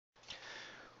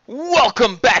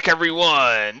Welcome back,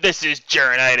 everyone! This is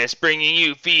Jeronitis bringing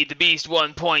you Feed the Beast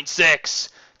 1.6.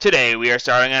 Today we are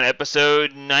starting on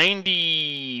episode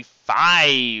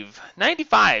 95.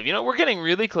 95! You know, we're getting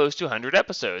really close to 100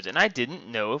 episodes, and I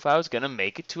didn't know if I was going to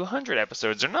make it to 100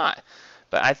 episodes or not.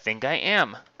 But I think I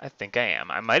am.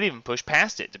 I might even push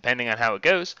past it, depending on how it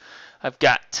goes. I've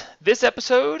got this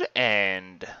episode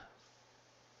and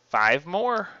 5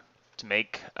 more to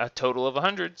make a total of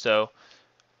 100, so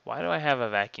why do I have a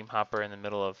vacuum hopper in the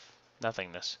middle of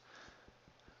nothingness?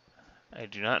 I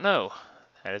do not know.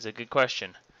 That is a good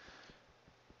question.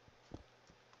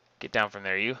 Get down from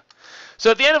there, you.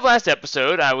 So at the end of last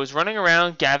episode, I was running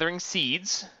around gathering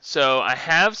seeds. So I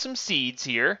have some seeds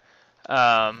here.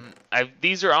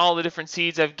 These are all the different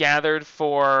seeds I've gathered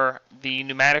for the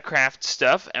Pneumaticraft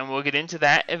stuff, and we'll get into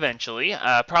that eventually.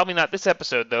 Probably not this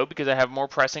episode, though, because I have more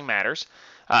pressing matters.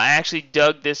 I actually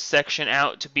dug this section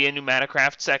out to be a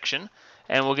Pneumaticraft section,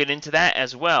 and we'll get into that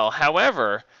as well.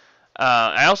 However,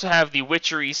 I also have the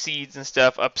witchery seeds and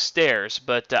stuff upstairs,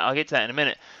 but I'll get to that in a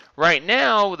minute. Right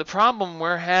now, the problem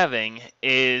we're having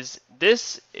is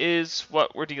this is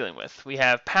what we're dealing with. We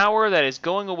have power that is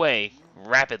going away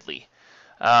rapidly.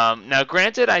 Now,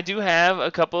 granted, I do have a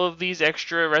couple of these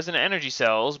extra resonant energy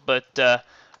cells, but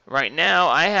right now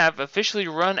I have officially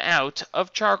run out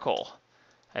of charcoal.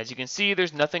 As you can see,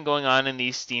 there's nothing going on in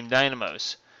these steam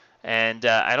dynamos. And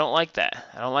I don't like that.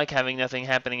 I don't like having nothing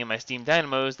happening in my steam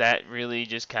dynamos. That really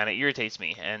just kind of irritates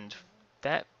me. And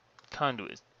that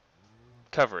conduit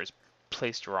cover is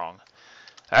placed wrong.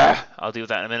 I'll deal with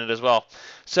that in a minute as well.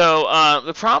 So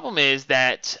the problem is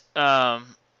that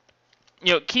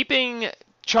keeping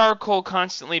charcoal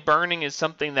constantly burning is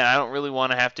something that I don't really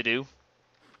want to have to do.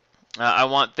 I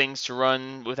want things to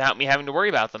run without me having to worry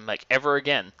about them, like, ever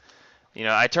again. You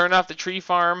know, I turned off the tree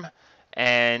farm,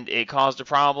 and it caused a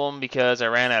problem because I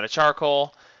ran out of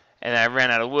charcoal, and I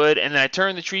ran out of wood, and then I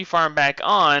turned the tree farm back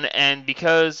on, and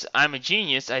because I'm a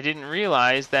genius, I didn't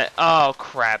realize that, oh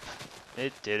crap,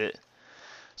 it did it.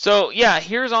 So, yeah,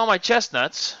 here's all my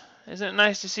chestnuts. Isn't it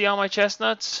nice to see all my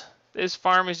chestnuts? This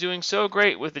farm is doing so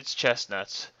great with its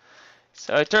chestnuts.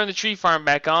 So I turned the tree farm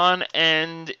back on,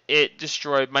 and it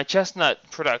destroyed my chestnut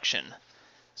production.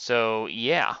 So,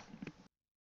 yeah.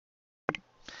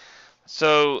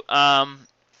 So,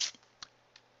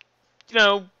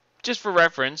 just for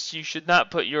reference, you should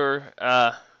not put your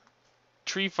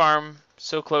tree farm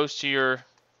so close to your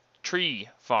tree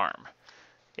farm.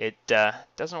 It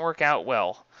doesn't work out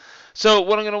well. So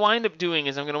what I'm going to wind up doing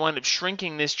is I'm going to wind up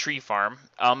shrinking this tree farm.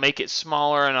 I'll make it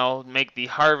smaller, and I'll make the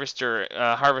harvester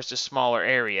harvest a smaller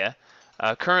area.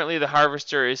 Currently, the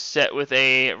harvester is set with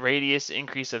a radius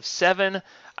increase of 7.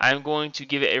 I'm going to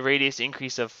give it a radius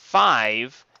increase of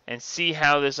 5. And see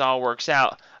how this all works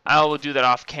out. I will do that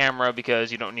off camera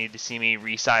because you don't need to see me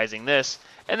resizing this.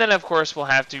 And then, of course, we'll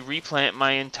have to replant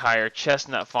my entire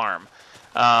chestnut farm.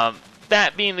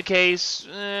 That being the case,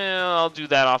 I'll do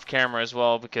that off camera as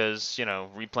well because,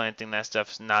 replanting that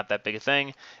stuff is not that big a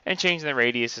thing. And changing the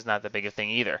radius is not that big a thing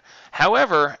either.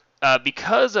 However,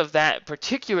 because of that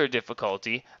particular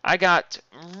difficulty, I got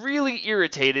really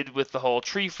irritated with the whole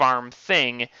tree farm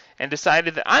thing and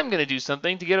decided that I'm going to do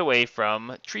something to get away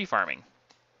from tree farming.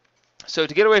 So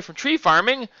to get away from tree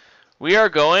farming, we are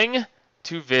going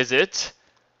to visit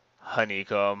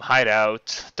Honeycomb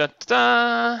Hideout. Da, da,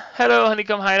 da. Hello,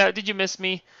 Honeycomb Hideout. Did you miss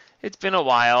me? It's been a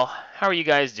while. How are you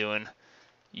guys doing?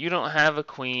 You don't have a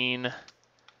queen.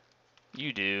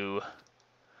 You do.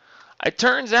 It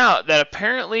turns out that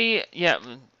apparently,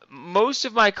 most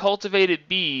of my cultivated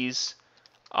bees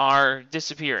are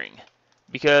disappearing.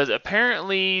 Because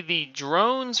apparently the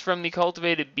drones from the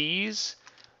cultivated bees,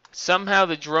 somehow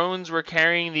the drones were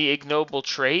carrying the ignoble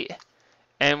trait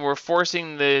and were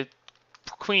forcing the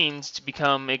queens to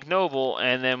become ignoble,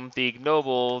 and then with the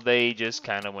ignoble, they just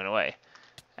kind of went away.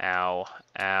 Ow,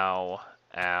 ow.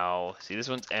 Ow. See, this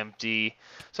one's empty.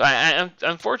 So,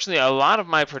 unfortunately, a lot of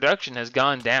my production has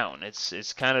gone down.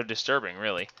 It's kind of disturbing,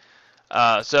 really.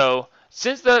 So,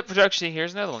 since the production...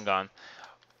 Here's another one gone.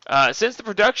 Since the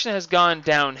production has gone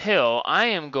downhill, I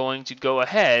am going to go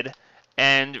ahead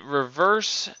and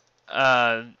reverse...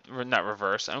 not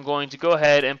reverse. I'm going to go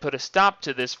ahead and put a stop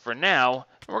to this for now.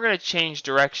 And we're going to change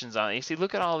directions on it. You see,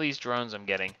 look at all these drones I'm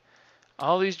getting.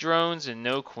 All these drones and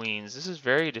no queens. This is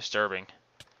very disturbing.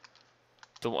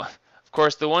 Of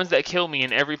course, the ones that kill me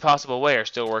in every possible way are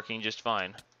still working just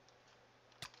fine.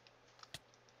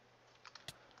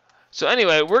 So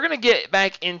anyway, we're going to get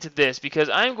back into this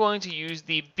because I'm going to use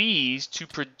the bees to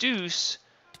produce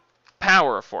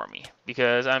power for me.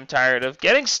 Because I'm tired of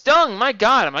getting stung. My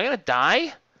God, am I going to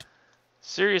die?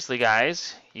 Seriously,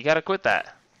 guys, you got to quit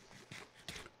that.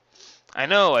 I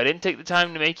know, I didn't take the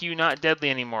time to make you not deadly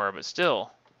anymore, but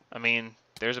still. I mean,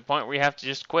 there's a point where you have to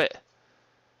just quit.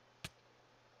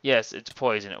 Yes, it's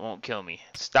poison. It won't kill me.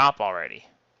 Stop already.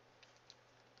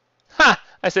 Ha!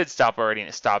 I said stop already, and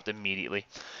it stopped immediately.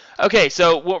 Okay,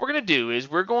 so what we're going to do is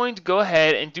we're going to go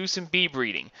ahead and do some bee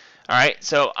breeding. Alright,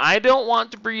 so I don't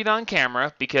want to breed on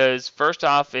camera because, first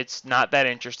off, it's not that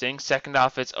interesting. Second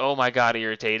off, it's, oh my god,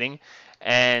 irritating.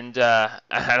 And I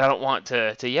don't want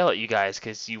to yell at you guys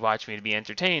because you watch me to be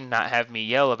entertained, not have me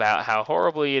yell about how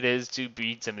horribly it is to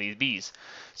breed some of these bees.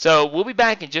 So we'll be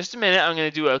back in just a minute. I'm going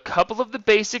to do a couple of the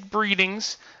basic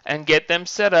breedings and get them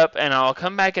set up, and I'll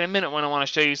come back in a minute when I want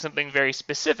to show you something very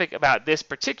specific about this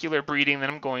particular breeding that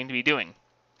I'm going to be doing.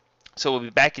 So we'll be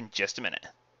back in just a minute.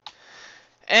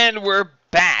 And we're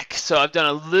back. So I've done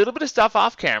a little bit of stuff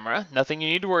off camera. Nothing you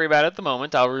need to worry about at the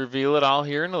moment. I'll reveal it all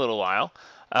here in a little while.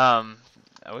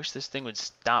 I wish this thing would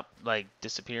stop, like,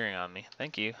 disappearing on me.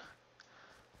 Thank you.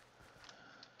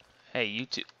 Hey, you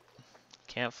two.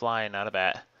 Can't fly, not a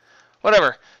bat.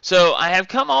 Whatever. So I have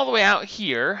come all the way out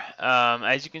here.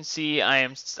 As you can see, I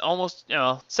am almost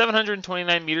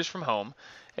 729 meters from home.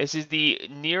 This is the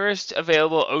nearest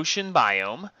available ocean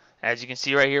biome. As you can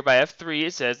see right here by F3,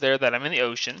 it says there that I'm in the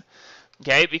ocean.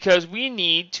 Okay, because we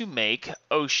need to make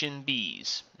ocean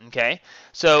bees. Okay,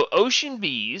 so ocean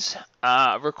bees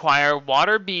require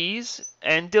water bees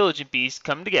and diligent bees to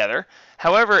come together.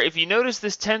 However, if you notice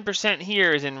this 10%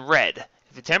 here is in red.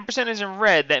 If the 10% is in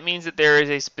red, that means that there is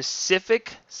a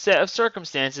specific set of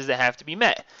circumstances that have to be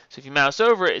met. So if you mouse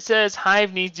over it, it says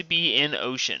hive needs to be in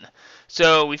ocean.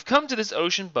 So we've come to this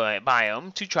ocean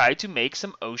biome to try to make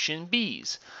some ocean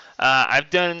bees. I've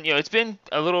done, it's been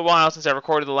a little while since I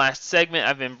recorded the last segment.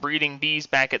 I've been breeding bees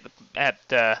back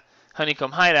at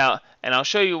Honeycomb Hideout, and I'll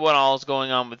show you what all is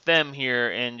going on with them here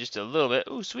in just a little bit.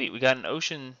 Ooh, sweet, we got an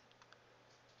ocean.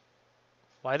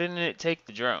 Why didn't it take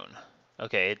the drone?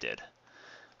 Okay, it did.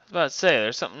 I was about to say,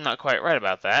 there's something not quite right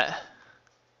about that.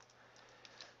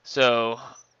 So,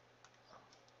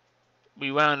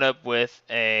 we wound up with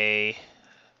a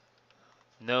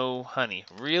no honey.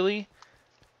 Really?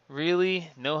 Really?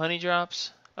 No honey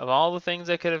drops? Of all the things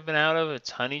I could have been out of,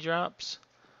 it's honey drops?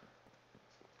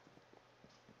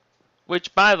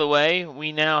 Which, by the way,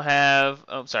 we now have,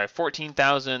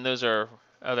 14,000, those are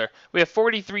other. We have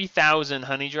 43,000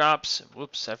 honey drops.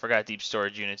 Whoops, I forgot deep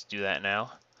storage units do that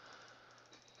now.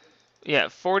 Yeah,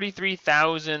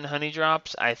 43,000 honey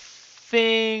drops. I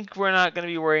think we're not going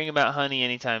to be worrying about honey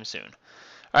anytime soon.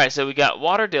 Alright, so we got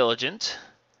water diligent,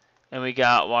 and we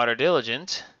got water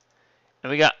diligent, and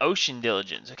we got ocean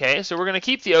diligence. Okay, so we're going to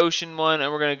keep the ocean one,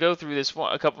 and we're going to go through this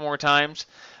one a couple more times.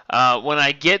 When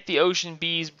I get the ocean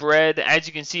bees bred, as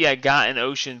you can see, I got an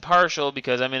ocean partial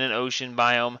because I'm in an ocean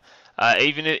biome.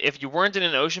 Even if you weren't in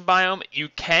an ocean biome, you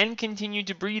can continue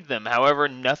to breed them. However,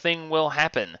 nothing will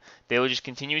happen. They will just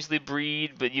continuously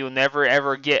breed, but you'll never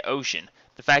ever get ocean.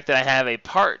 The fact that I have a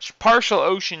partial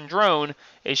ocean drone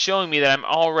is showing me that I'm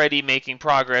already making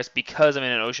progress because I'm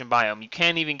in an ocean biome. You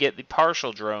can't even get the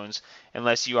partial drones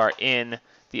unless you are in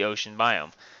the ocean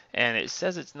biome. And it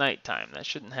says it's nighttime. That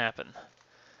shouldn't happen.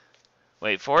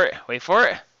 Wait for it. Wait for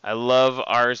it. I love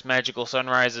Ars Magical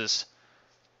Sunrises.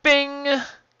 Bing!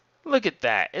 Look at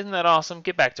that. Isn't that awesome?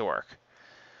 Get back to work.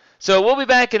 So we'll be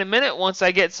back in a minute once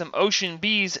I get some ocean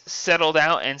bees settled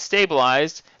out and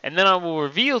stabilized, and then I will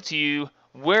reveal to you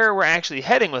where we're actually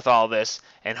heading with all this,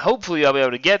 and hopefully I'll be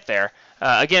able to get there.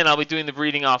 Again, I'll be doing the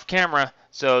breeding off camera,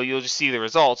 so you'll just see the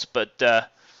results, but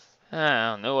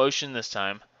no ocean this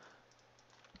time.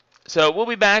 So we'll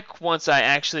be back once I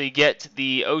actually get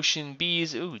the ocean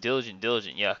bees. Ooh, diligent,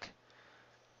 yuck.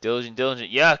 Diligent,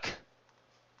 yuck.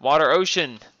 Water,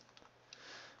 ocean.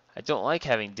 I don't like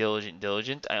having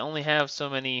diligent. I only have so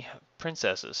many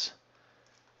princesses.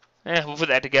 We'll put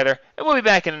that together, and we'll be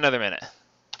back in another minute.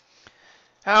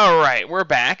 Alright, we're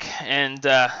back, and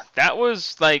that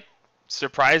was, like,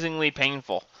 surprisingly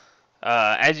painful.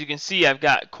 As you can see, I've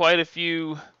got quite a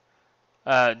few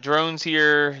drones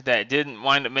here that didn't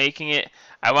wind up making it.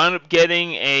 I wound up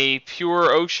getting a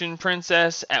pure ocean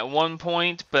princess at one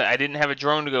point, but I didn't have a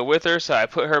drone to go with her, so I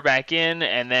put her back in,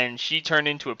 and then she turned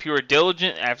into a pure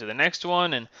diligent after the next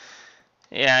one, and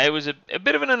yeah, it was a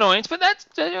bit of an annoyance, but that's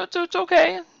it's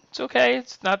okay. It's okay.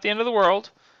 It's not the end of the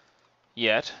world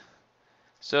yet.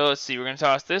 So let's see, we're going to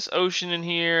toss this ocean in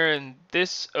here, and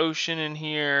this ocean in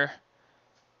here,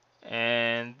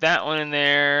 and that one in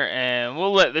there, and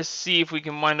we'll let this see if we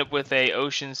can wind up with a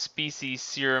ocean species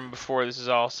serum before this is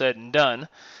all said and done.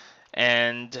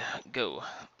 And go.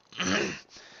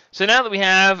 So now that we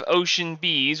have ocean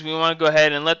bees, we want to go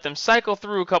ahead and let them cycle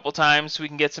through a couple times so we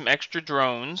can get some extra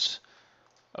drones.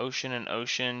 Ocean and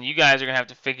ocean. You guys are going to have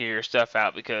to figure your stuff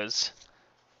out because...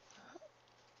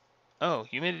 Oh,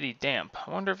 humidity damp.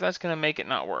 I wonder if that's going to make it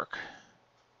not work.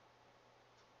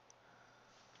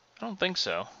 I don't think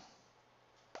so.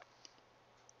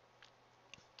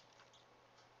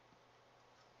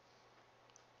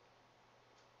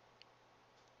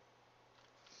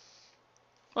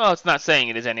 Well, it's not saying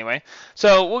it is anyway.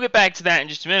 So we'll get back to that in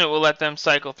just a minute. We'll let them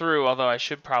cycle through, although I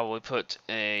should probably put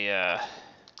a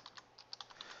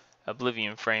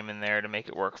Oblivion frame in there to make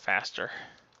it work faster.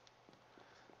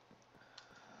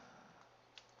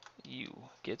 You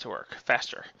get to work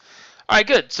faster. All right,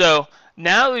 good. So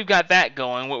now that we've got that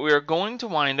going, what we are going to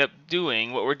wind up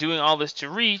doing, what we're doing all this to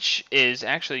reach is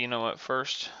actually, you know what,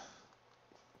 first,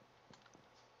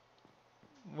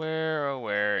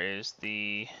 where is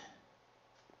the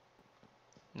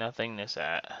nothingness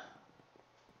at?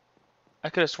 I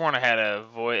could have sworn I had a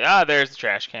void. Ah, there's the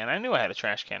trash can. I knew I had a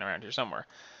trash can around here somewhere.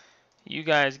 You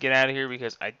guys get out of here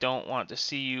because I don't want to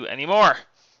see you anymore.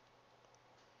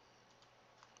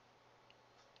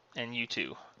 And you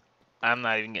too. I'm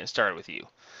not even getting started with you.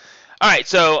 Alright,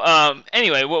 so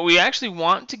anyway, what we actually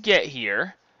want to get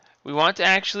here, we want to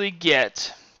actually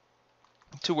get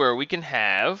to where we can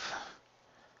have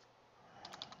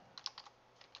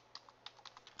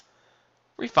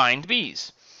refined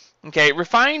bees. Okay,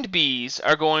 refined bees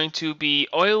are going to be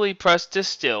oily plus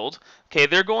distilled. Okay,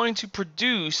 they're going to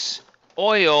produce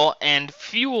oil and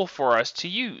fuel for us to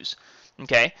use.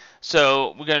 Okay,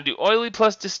 so we're going to do oily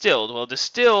plus distilled. Well,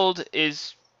 distilled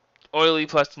is oily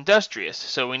plus industrious,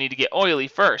 so we need to get oily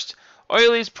first.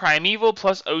 Oily is primeval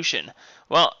plus ocean.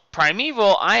 Well,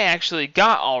 primeval I actually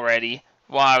got already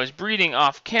while I was breeding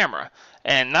off camera.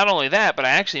 And not only that, but I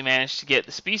actually managed to get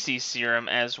the species serum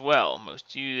as well.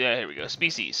 Here we go,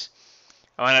 species.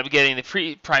 I wound up getting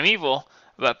the primeval,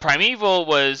 but primeval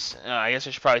was, I guess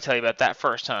I should probably tell you about that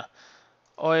first, huh?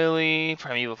 Oily,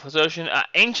 primeval plus ocean.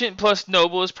 Ancient plus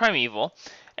noble is primeval.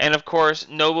 And of course,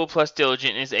 noble plus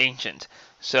diligent is ancient.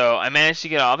 So I managed to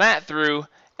get all that through.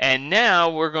 And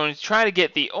now we're going to try to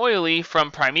get the oily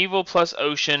from primeval plus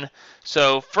ocean.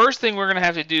 So first thing we're going to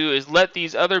have to do is let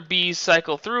these other bees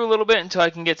cycle through a little bit until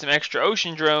I can get some extra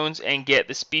ocean drones and get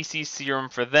the species serum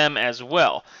for them as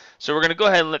well. So we're going to go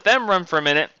ahead and let them run for a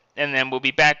minute, and then we'll be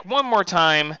back one more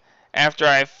time after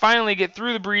I finally get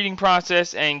through the breeding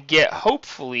process and get,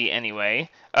 hopefully anyway,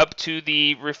 up to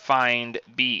the refined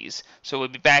bees. So we'll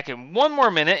be back in one more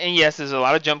minute, and yes, there's a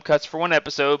lot of jump cuts for one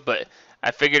episode, but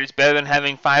I figured it's better than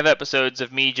having 5 episodes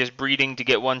of me just breeding to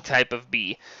get one type of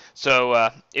bee.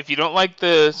 So if you don't like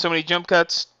so many jump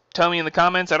cuts, tell me in the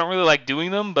comments. I don't really like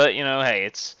doing them, but you know, hey,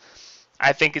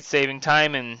 I think it's saving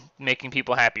time and making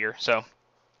people happier. So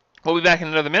we'll be back in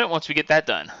another minute once we get that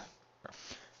done.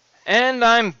 And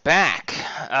I'm back.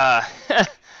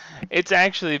 It's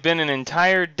actually been an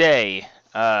entire day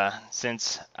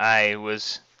since I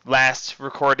was last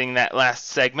recording that last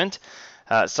segment.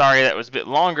 Sorry that was a bit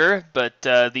longer,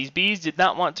 but these bees did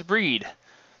not want to breed.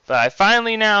 But I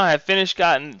finally now have finished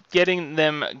getting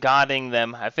them.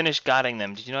 I finished godding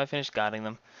them. Did you know I finished godding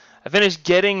them? I finished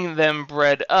getting them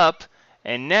bred up,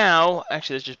 and now,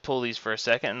 actually let's just pull these for a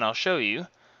second and I'll show you.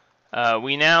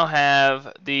 We now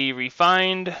have the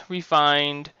refined,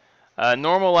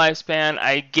 normal lifespan.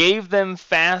 I gave them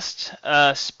fast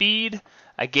speed.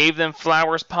 I gave them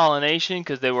flowers pollination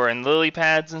because they were in lily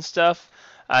pads and stuff.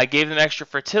 I gave them extra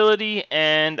fertility,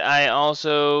 and I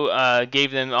also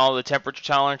gave them all the temperature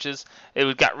tolerances.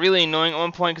 It got really annoying at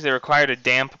one point because they required a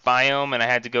damp biome, and I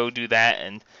had to go do that,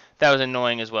 and that was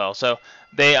annoying as well. So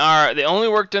they only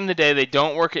work during the day. They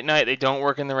don't work at night. They don't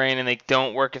work in the rain, and they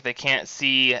don't work if they can't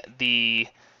see the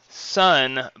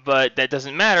sun. But that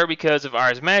doesn't matter because of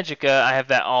Ars Magica. I have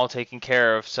that all taken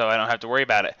care of, so I don't have to worry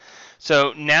about it.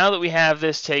 So now that we have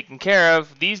this taken care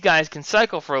of, these guys can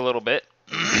cycle for a little bit.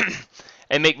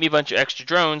 And make me a bunch of extra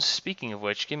drones. Speaking of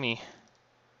which, let me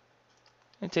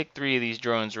take 3 of these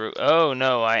drones. Oh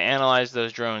no, I analyzed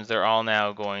those drones. They're all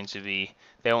now going to be,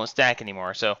 they won't stack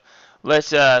anymore. So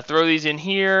let's throw these in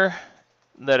here.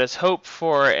 Let us hope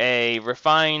for a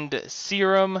refined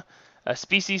serum, a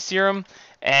species serum.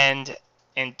 And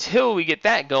until we get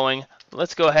that going,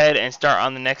 let's go ahead and start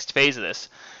on the next phase of this.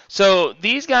 So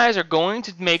these guys are going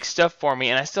to make stuff for me,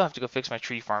 and I still have to go fix my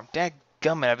tree farm.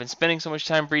 Dadgummit, I've been spending so much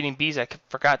time breeding bees, I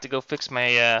forgot to go fix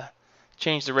my,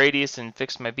 change the radius and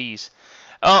fix my bees.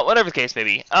 Whatever the case may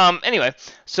be. Anyway,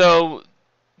 so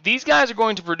these guys are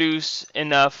going to produce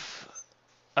enough,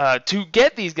 to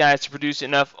get these guys to produce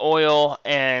enough oil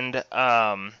and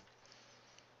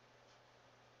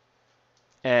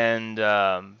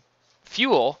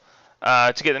fuel,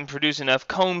 to get them to produce enough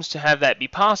combs to have that be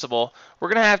possible, we're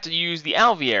going to have to use the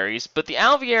alvearies, but the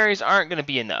alvearies aren't going to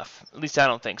be enough. At least I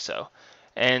don't think so.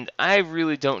 And I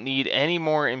really don't need any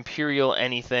more Imperial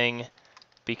anything,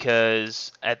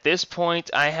 because at this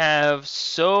point I have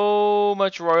so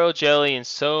much royal jelly and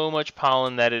so much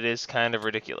pollen that it is kind of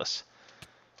ridiculous.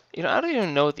 You know, I don't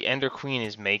even know what the Ender Queen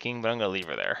is making, but I'm going to leave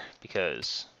her there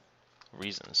because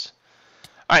reasons.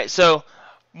 Alright, so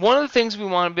one of the things we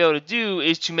want to be able to do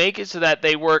is to make it so that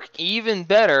they work even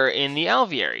better in the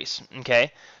alvearies.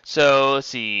 Okay, so let's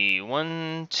see,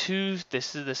 1, 2,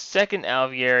 this is the second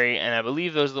alveary, and I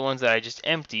believe those are the ones that I just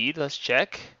emptied. Let's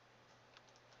check.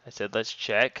 I said let's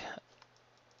check.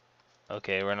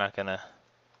 Okay, we're not gonna.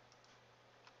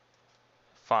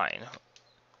 Fine.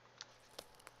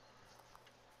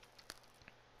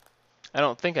 I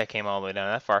don't think I came all the way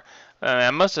down that far.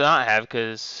 I must not have,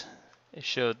 because it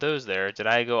showed those there. Did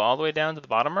I go all the way down to the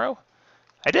bottom row?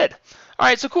 I did.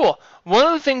 Alright, so cool. One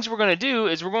of the things we're going to do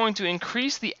is we're going to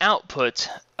increase the output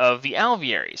of the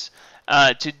alvearies.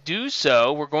 To do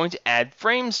so, we're going to add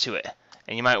frames to it.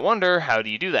 And you might wonder, how do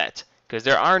you do that? Because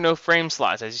there are no frame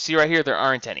slots. As you see right here, there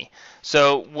aren't any.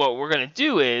 So what we're going to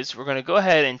do is we're going to go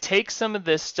ahead and take some of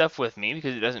this stuff with me,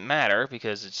 because it doesn't matter,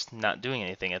 because it's not doing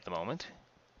anything at the moment.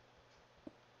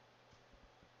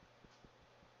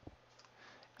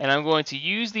 And I'm going to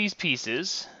use these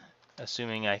pieces,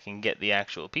 assuming I can get the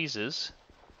actual pieces.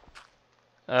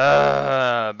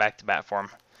 Back to bat form.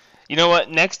 You know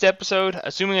what? Next episode,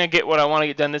 assuming I get what I want to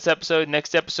get done this episode,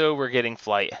 next episode we're getting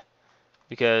flight.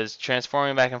 Because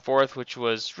transforming back and forth, which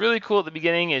was really cool at the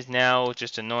beginning, is now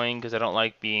just annoying because I don't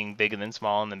like being bigger than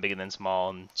small and then bigger than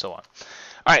small and so on.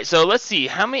 Alright, so let's see.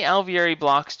 How many alveary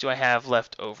blocks do I have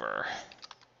left over?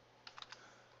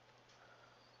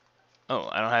 Oh,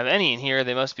 I don't have any in here.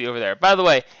 They must be over there. By the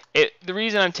way, the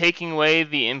reason I'm taking away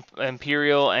the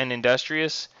Imperial and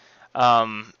Industrious,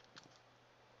 there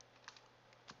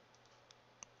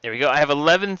we go. I have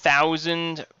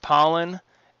 11,000 pollen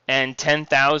and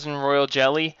 10,000 royal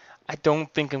jelly. I don't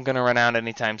think I'm going to run out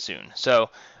anytime soon.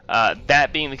 So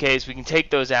that being the case, we can take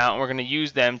those out, and we're going to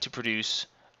use them to produce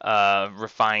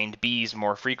refined bees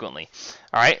more frequently.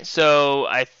 All right, so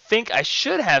I think I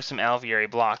should have some alveary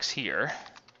blocks here.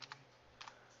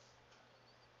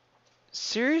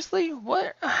 Seriously?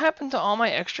 What happened to all my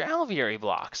extra alveary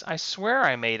blocks? I swear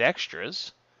I made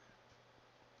extras.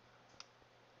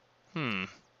 No.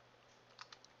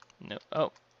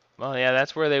 Oh. Well, yeah,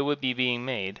 that's where they would be being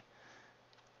made.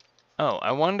 Oh,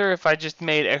 I wonder if I just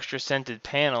made extra scented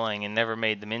paneling and never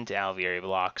made them into alveary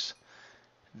blocks.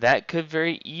 That could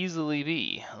very easily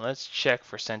be. Let's check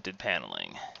for scented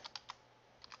paneling.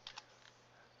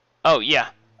 Oh, yeah.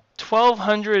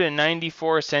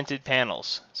 1,294 scented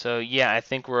panels. So yeah, I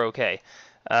think we're okay.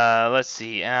 Let's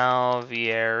see,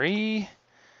 alveary.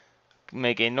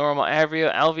 Make a normal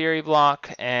alveary block,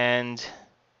 and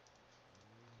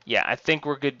yeah, I think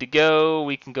we're good to go.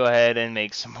 We can go ahead and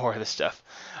make some more of this stuff.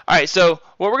 Alright, so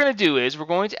what we're going to do is we're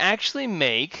going to actually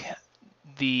make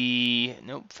the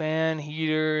fan,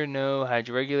 heater, no,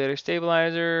 hydroregulator,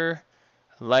 stabilizer,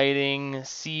 lighting,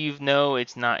 sieve, no,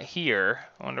 it's not here.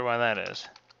 I wonder why that is.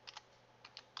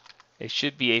 It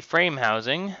should be a frame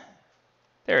housing.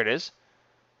 There it is.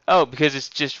 Oh, because it's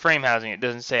just frame housing. It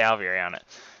doesn't say alveary on it.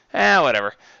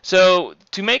 Whatever. So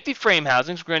to make the frame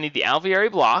housings, we're going to need the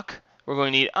alveary block. We're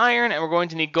going to need iron, and we're going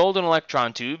to need golden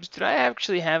electron tubes. Did I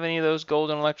actually have any of those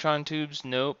golden electron tubes?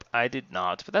 Nope, I did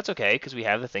not. But that's okay, because we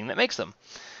have the thing that makes them.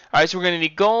 Alright, so we're going to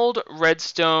need gold,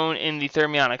 redstone in the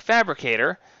thermionic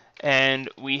fabricator. And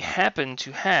we happen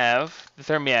to have the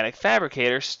thermionic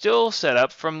fabricator still set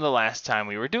up from the last time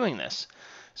we were doing this.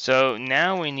 So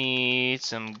now we need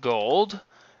some gold.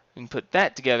 We can put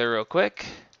that together real quick.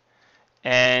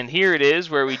 And here it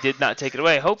is where we did not take it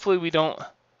away. Hopefully we don't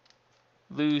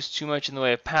lose too much in the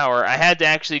way of power. I had to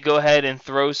actually go ahead and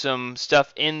throw some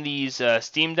stuff in these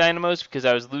steam dynamos because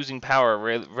I was losing power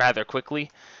rather quickly.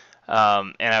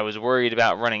 And I was worried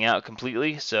about running out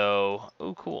completely. So,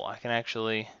 oh cool, I can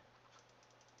actually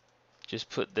just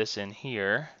put this in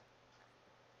here,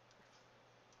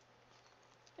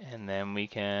 and then we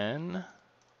can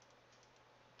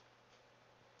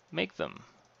make them.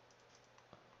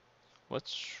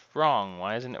 What's wrong?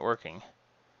 Why isn't it working?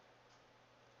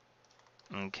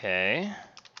 Okay.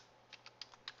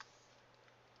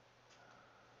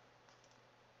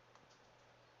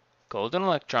 Golden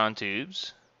electron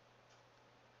tubes.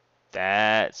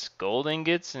 That's gold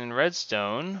ingots and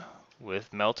redstone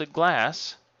with melted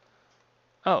glass.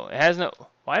 Oh, it has no...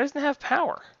 Why doesn't it have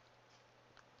power?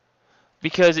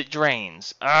 Because it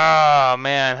drains. Ah,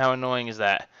 man, how annoying is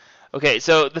that? Okay,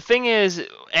 so the thing is,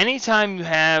 anytime you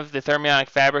have the thermionic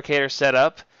fabricator set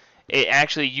up, it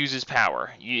actually uses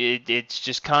power. It's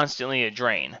just constantly a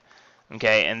drain.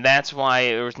 Okay, and that's why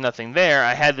there was nothing there.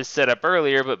 I had this set up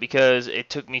earlier, but because it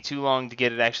took me too long to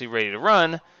get it actually ready to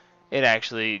run, it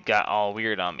actually got all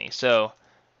weird on me. So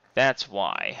that's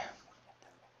why.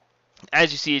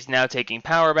 As you see, it's now taking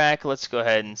power back. Let's go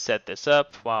ahead and set this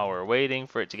up while we're waiting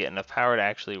for it to get enough power to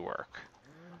actually work.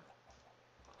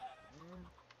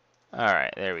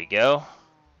 Alright, there we go.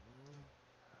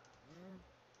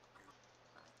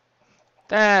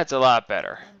 That's a lot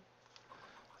better.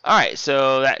 Alright,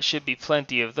 so that should be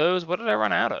plenty of those. What did I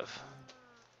run out of?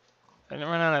 I didn't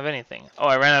run out of anything. Oh,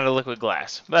 I ran out of liquid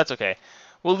glass. But that's okay.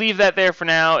 We'll leave that there for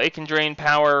now. It can drain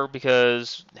power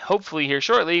because hopefully here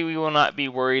shortly we will not be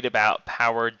worried about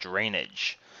power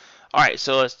drainage. Alright,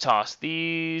 so let's toss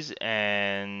these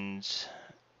and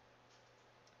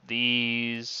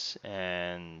this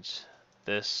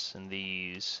and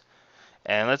these.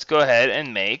 And let's go ahead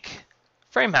and make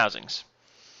frame housings.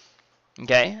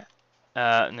 Okay.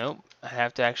 Nope. I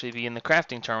have to actually be in the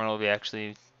crafting terminal to be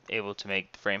actually able to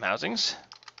make the frame housings.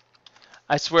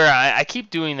 I swear, I keep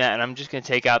doing that, and I'm just going to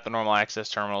take out the normal access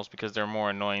terminals because they're more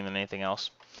annoying than anything else.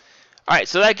 Alright,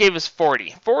 so that gave us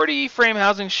 40. 40 frame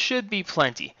housings should be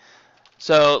plenty.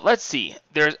 So let's see.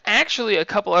 There's actually a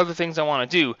couple other things I want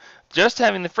to do. Just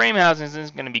having the frame housings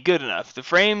isn't going to be good enough. The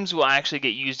frames will actually get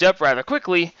used up rather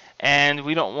quickly, and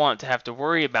we don't want to have to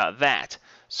worry about that.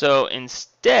 So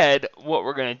instead, what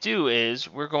we're going to do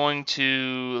is we're going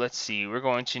to, let's see, we're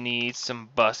going to need some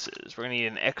buses. We're going to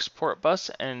need an export bus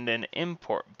and an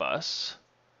import bus.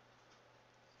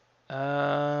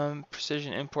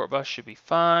 Precision import bus should be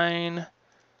fine.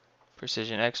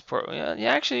 Precision export, yeah,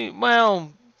 actually,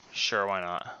 well, sure, why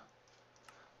not?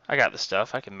 I got the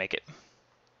stuff, I can make it.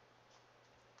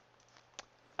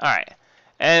 Alright,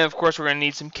 and of course we're going to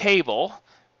need some cable.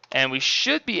 And we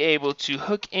should be able to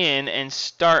hook in and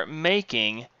start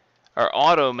making, or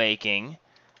auto-making,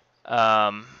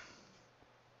 the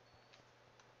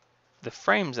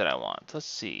frames that I want. Let's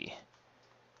see.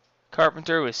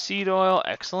 Carpenter with seed oil,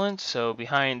 excellent. So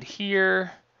behind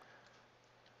here,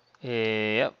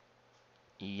 yep.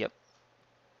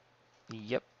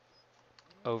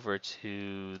 Over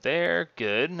to there,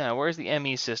 good. Now where's the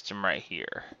ME system right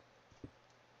here?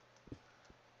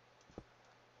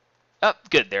 Oh,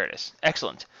 good, there it is.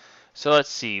 Excellent. So let's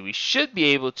see, we should be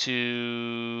able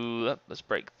to, let's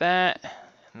break that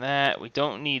and that. We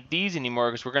don't need these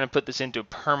anymore because we're going to put this into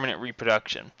permanent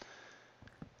reproduction.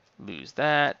 Lose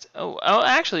that. Oh,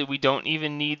 actually, we don't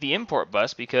even need the import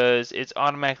bus because it's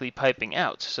automatically piping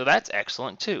out. So that's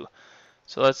excellent too.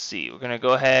 So let's see, we're going to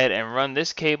go ahead and run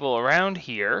this cable around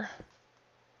here.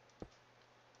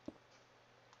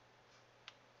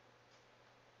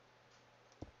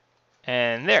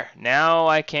 And there, now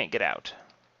I can't get out.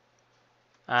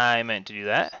 I meant to do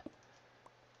that.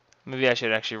 Maybe I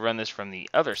should actually run this from the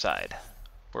other side,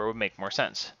 where it would make more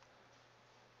sense.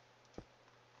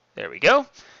 There we go.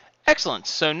 Excellent.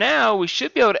 So now we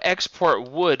should be able to export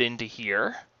wood into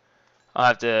here. I'll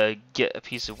have to get a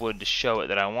piece of wood to show it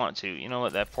that I want to. You know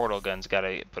what? That portal gun's got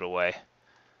to get put away.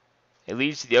 It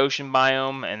leads to the ocean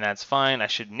biome, and that's fine. I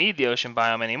shouldn't need the ocean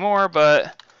biome anymore,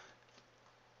 but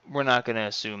we're not going to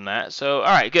assume that. So,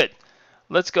 alright, good.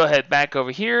 Let's go ahead back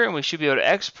over here, and we should be able to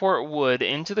export wood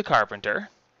into the carpenter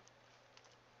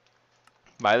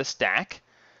by the stack.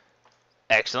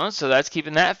 Excellent, so that's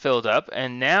keeping that filled up,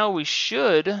 and now we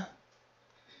should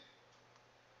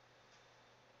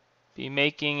be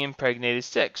making impregnated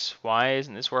sticks. Why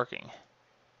isn't this working?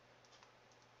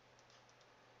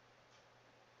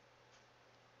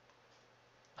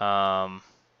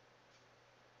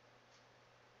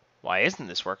 Why isn't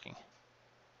this working?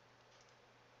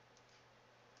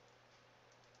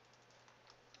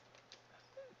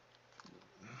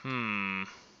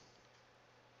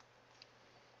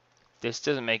 This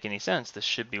doesn't make any sense. This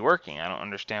should be working. I don't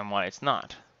understand why it's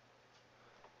not.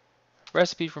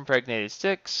 Recipe for impregnated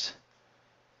sticks.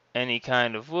 Any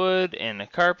kind of wood in a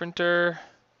carpenter.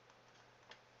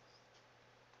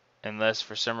 Unless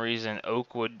for some reason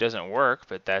oak wood doesn't work,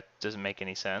 but that doesn't make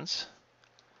any sense.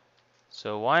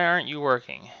 So why aren't you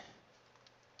working?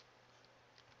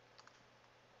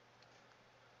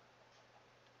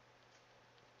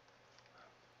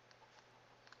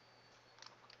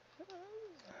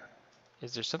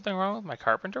 Is there something wrong with my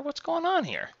carpenter? What's going on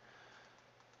here?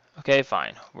 Okay,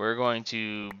 fine. We're going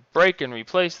to break and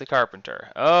replace the carpenter.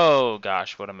 Oh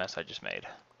gosh, what a mess I just made.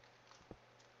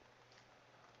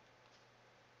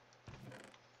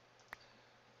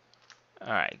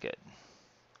 Alright, good.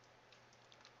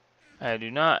 I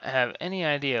do not have any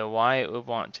idea why it would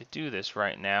want to do this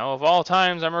right now. Of all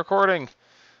times, I'm recording.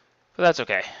 But that's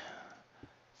okay.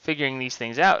 Figuring these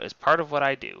things out is part of what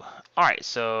I do. Alright,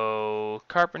 so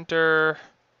carpenter,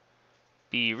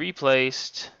 be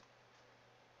replaced,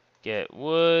 get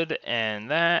wood and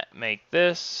that, make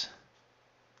this.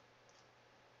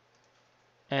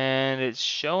 And it's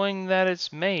showing that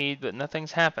it's made, but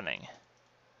nothing's happening.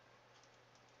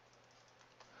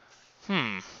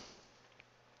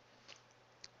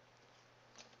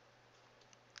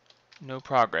 No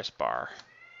progress bar.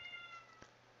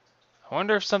 I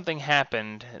wonder if something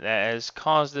happened that has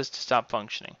caused this to stop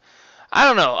functioning. I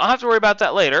don't know. I'll have to worry about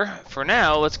that later. For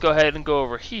now, let's go ahead and go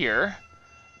over here.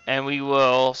 And we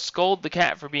will scold the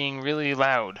cat for being really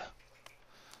loud.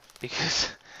 Because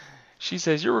she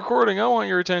says, "You're recording, I want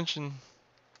your attention."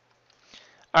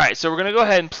 Alright, so we're going to go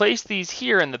ahead and place these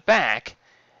here in the back.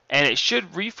 And it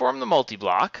should reform the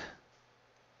multi-block.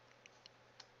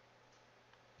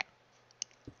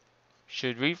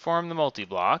 Should reform the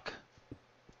multi-block.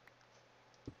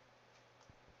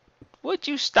 Would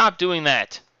you stop doing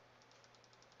that?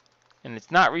 And it's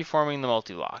not reforming the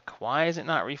multi-block. Why is it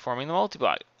not reforming the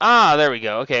multi-block? Ah, there we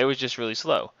go. Okay, it was just really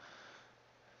slow.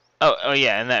 Oh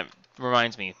yeah, and that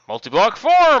reminds me. Multi-block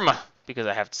form! Because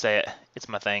I have to say it. It's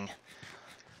my thing.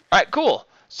 Alright, cool.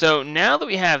 So now that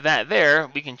we have that there,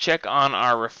 we can check on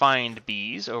our refined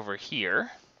bees over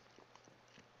here.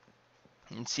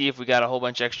 And see if we got a whole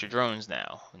bunch of extra drones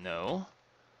now. No.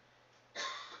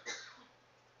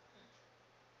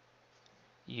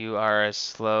 You are as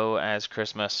slow as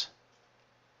Christmas.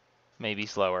 Maybe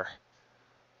slower.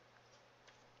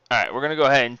 Alright, we're going to go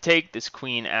ahead and take this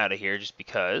queen out of here just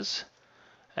because.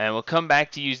 And we'll come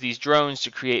back to use these drones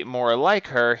to create more like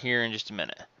her here in just a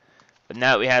minute. But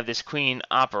now that we have this queen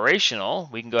operational,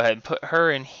 we can go ahead and put her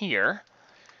in here.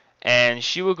 And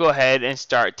she will go ahead and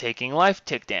start taking life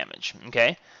tick damage.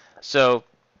 Okay? So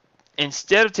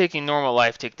instead of taking normal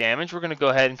life tick damage, we're going to go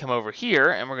ahead and come over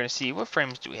here and we're going to see what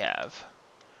frames do we have.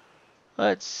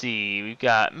 Let's see, we've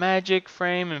got magic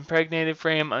frame, impregnated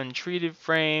frame, untreated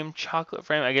frame, chocolate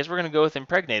frame. I guess we're going to go with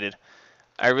impregnated.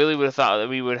 I really would have thought that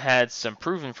we would have had some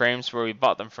proven frames where we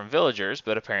bought them from villagers,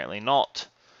 but apparently not.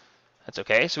 That's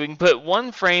okay. So we can put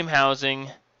one frame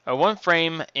housing, or one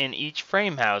frame in each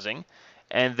frame housing,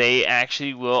 and they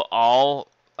actually will all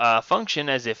function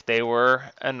as if they were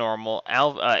a normal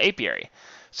apiary.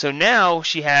 So now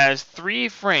she has 3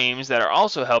 frames that are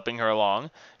also helping her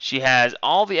along. She has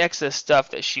all the excess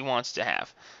stuff that she wants to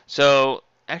have. So,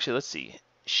 actually, let's see.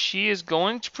 She is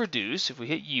going to produce, if we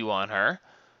hit U on her,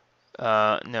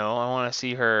 no, I want to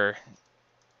see her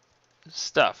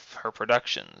stuff, her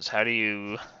productions. How do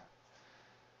you...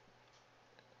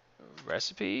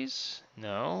 Recipes?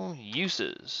 No.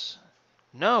 Uses?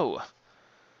 No.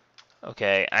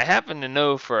 Okay, I happen to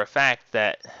know for a fact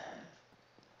that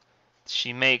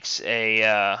she makes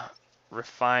a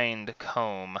refined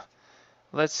comb.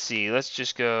 Let's see. Let's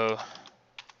just go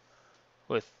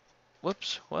with...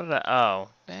 Whoops. What did I... Oh.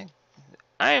 Dang.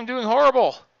 I am doing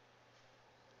horrible.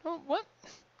 Oh, what?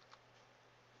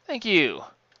 Thank you.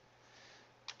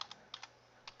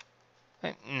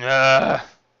 You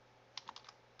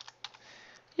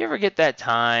ever get that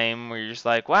time where you're just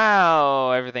like,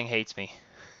 wow, everything hates me?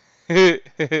 This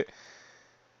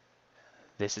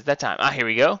is that time. Ah, here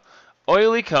we go.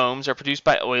 Oily combs are produced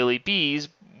by oily bees,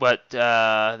 but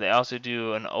they also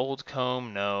do an old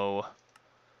comb. No.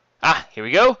 Ah, here we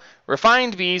go.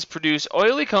 Refined bees produce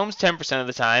oily combs 10% of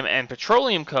the time and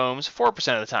petroleum combs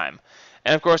 4% of the time.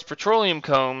 And of course, petroleum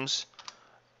combs,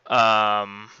 or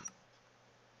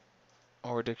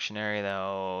dictionary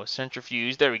though,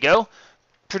 centrifuge, there we go,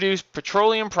 produce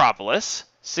petroleum propolis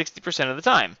 60% of the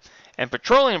time. And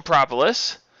petroleum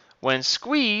propolis, when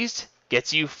squeezed,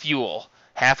 gets you fuel.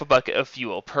 Half a bucket of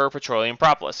fuel per petroleum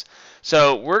propolis.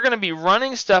 So we're going to be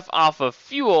running stuff off of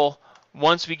fuel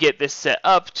once we get this set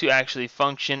up to actually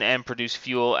function and produce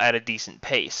fuel at a decent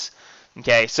pace.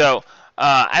 Okay, so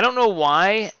I don't know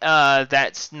why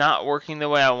that's not working the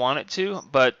way I want it to,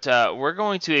 but we're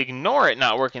going to ignore it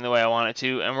not working the way I want it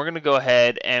to, and we're going to go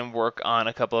ahead and work on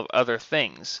a couple of other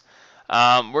things.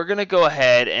 We're going to go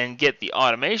ahead and get the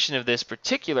automation of this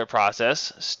particular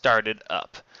process started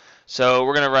up. So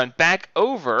we're going to run back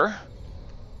over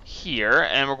here,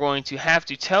 and we're going to have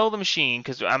to tell the machine,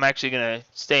 because I'm actually going to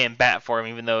stay in bat form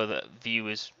even though the view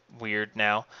is weird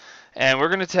now. And we're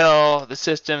going to tell the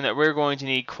system that we're going to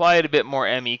need quite a bit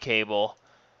more ME cable.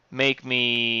 Make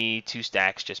me 2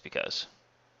 stacks just because.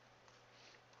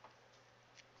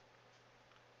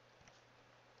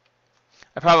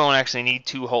 I probably won't actually need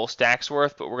 2 whole stacks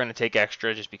worth, but we're going to take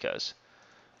extra just because.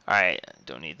 Alright,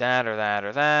 don't need that or that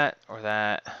or that or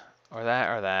that or that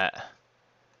or that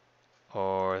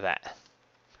or that.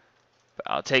 But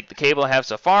I'll take the cable I have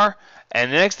so far.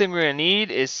 And the next thing we're going to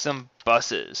need is some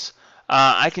buses.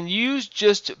 I can use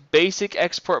just basic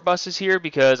export buses here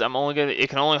because it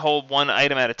can only hold one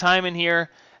item at a time in here,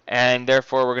 and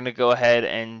therefore we're going to go ahead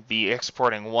and be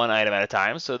exporting one item at a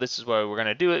time. So this is why we're going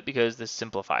to do it, because this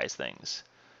simplifies things,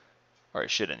 or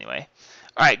it should anyway.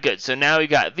 All right, good. So now we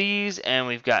got these and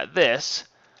we've got this.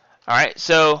 All right,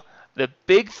 so the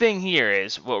big thing here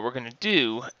is what we're going to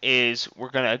do is we're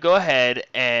going to go ahead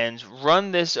and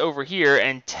run this over here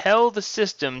and tell the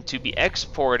system to be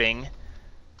exporting.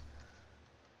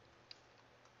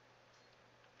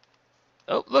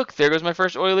 Oh, look, there goes my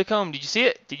first oily comb. Did you see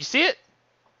it? Did you see it?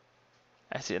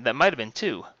 I see it. That might have been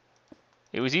 2.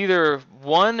 It was either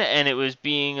 1 and it was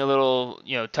being a little,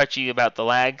 touchy about the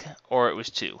lag, or it was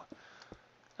 2.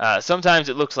 Sometimes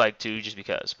it looks like 2 just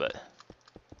because, but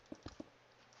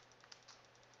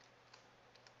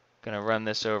gonna run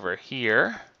this over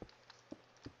here.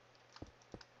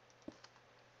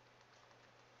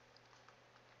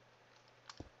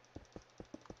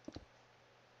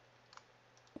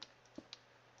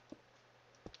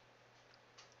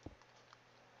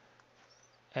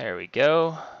 There we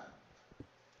go.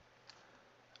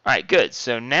 Alright, good.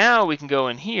 So now we can go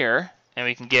in here and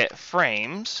we can get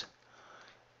frames.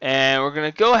 And we're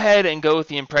going to go ahead and go with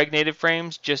the impregnated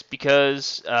frames just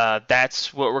because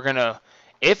that's what we're going to...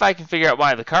 If I can figure out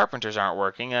why the carpenters aren't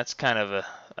working, that's kind of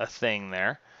a thing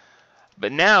there.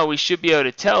 But now we should be able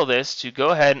to tell this to go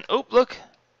ahead and... Oh, look!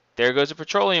 There goes a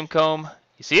petroleum comb.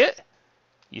 You see it?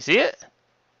 You see it?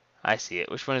 I see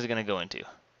it. Which one is it going to go into?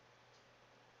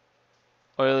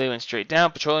 Oily went straight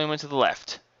down. Petroleum went to the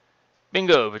left.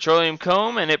 Bingo! Petroleum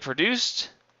comb, and it produced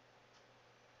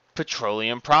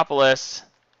petroleum propolis.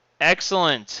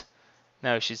 Excellent.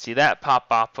 Now we should see that pop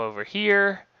up over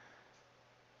here.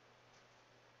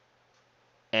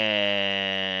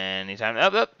 And anytime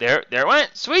up, there it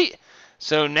went. Sweet.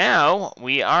 So now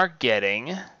we are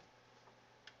getting...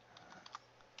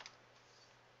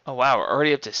 Oh wow, we're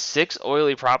already up to 6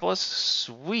 oily propolis.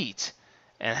 Sweet.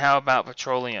 And how about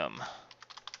petroleum?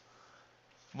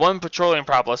 1 petroleum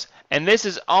propolis, and this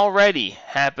is already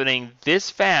happening this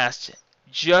fast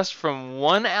just from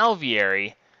 1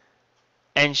 alveary,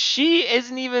 and she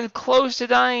isn't even close to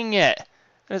dying yet.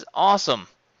 That is awesome.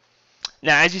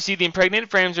 Now, as you see, the impregnated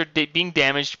frames are being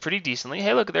damaged pretty decently.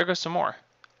 Hey, look, there goes some more.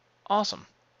 Awesome.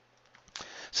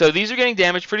 So these are getting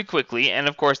damaged pretty quickly, and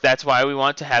of course, that's why we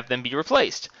want to have them be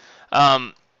replaced.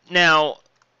 Now,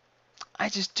 I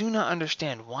just do not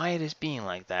understand why it is being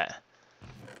like that.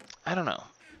 I don't know.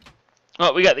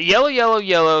 Well, we got the yellow, yellow,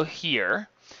 yellow here.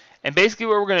 And basically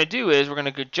what we're going to do is we're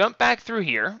going to jump back through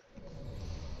here.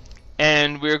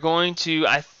 And we're going to,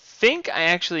 I think I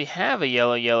actually have a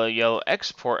yellow, yellow, yellow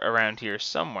export around here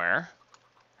somewhere.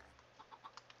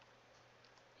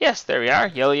 Yes, there we are.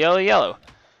 Yellow, yellow, yellow.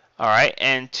 Alright,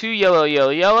 and 2 yellow,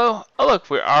 yellow, yellow. Oh, look,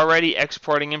 we're already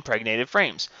exporting impregnated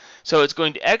frames. So it's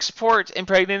going to export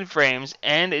impregnated frames,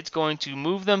 and it's going to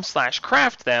move them /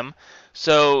 craft them.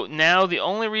 So now the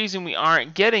only reason we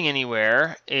aren't getting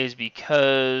anywhere is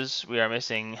because we are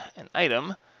missing an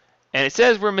item. And it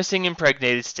says we're missing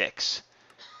impregnated sticks.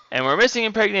 And we're missing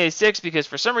impregnated sticks because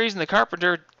for some reason the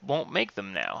carpenter won't make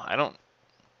them now. I don't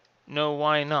know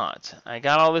why not. I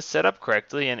got all this set up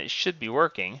correctly and it should be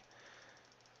working.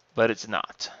 But it's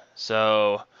not.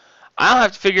 So I'll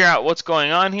have to figure out what's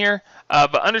going on here.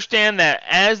 But understand that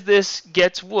as this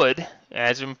gets wood,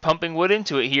 as I'm pumping wood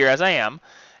into it here as I am,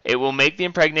 it will make the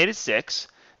impregnated sticks.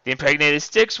 The impregnated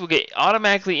sticks will get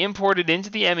automatically imported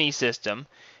into the ME system.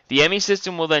 The ME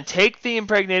system will then take the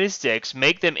impregnated sticks,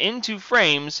 make them into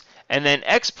frames, and then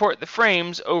export the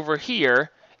frames over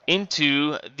here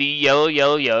into the yellow,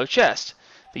 yellow, yellow chest.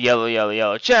 The yellow, yellow,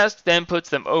 yellow chest then puts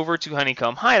them over to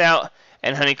Honeycomb Hideout,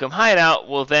 and Honeycomb Hideout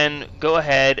will then go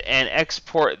ahead and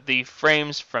export the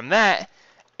frames from that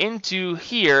into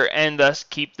here, and thus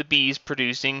keep the bees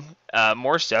producing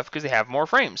more stuff because they have more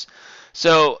frames.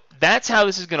 So that's how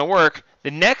this is going to work.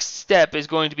 The next step is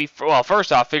going to be, well,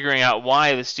 first off, figuring out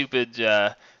why the stupid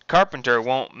carpenter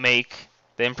won't make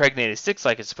the impregnated sticks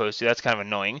like it's supposed to. That's kind of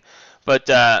annoying.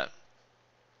 But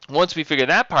once we figure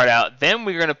that part out, then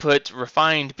we're going to put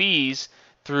refined bees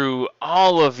through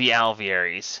all of the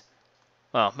alvearies.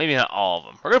 Well, maybe not all of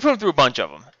them. We're going to put them through a bunch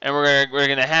of them. And we're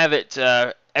going to have it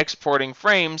exporting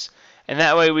frames, and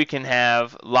that way we can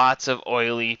have lots of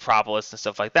oily propolis and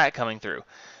stuff like that coming through.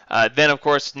 Then, of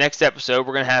course, next episode,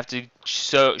 we're going to have to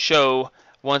show,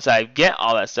 once I get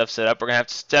all that stuff set up, we're going to have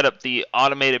to set up the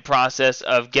automated process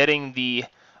of getting the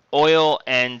oil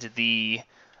and the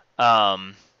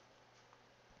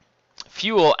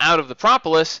fuel out of the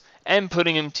propolis and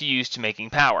putting them to use to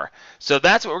making power. So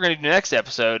that's what we're going to do next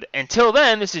episode. Until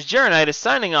then, this is Jeronitis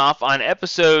signing off on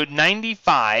episode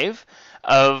 95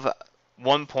 of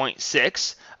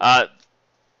 1.6.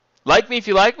 Like me if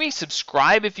you like me.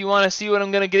 Subscribe if you want to see what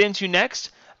I'm going to get into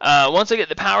next. Once I get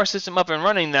the power system up and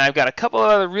running, then I've got a couple of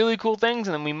other really cool things,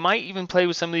 and then we might even play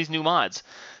with some of these new mods.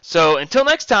 So until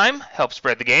next time, help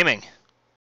spread the gaming.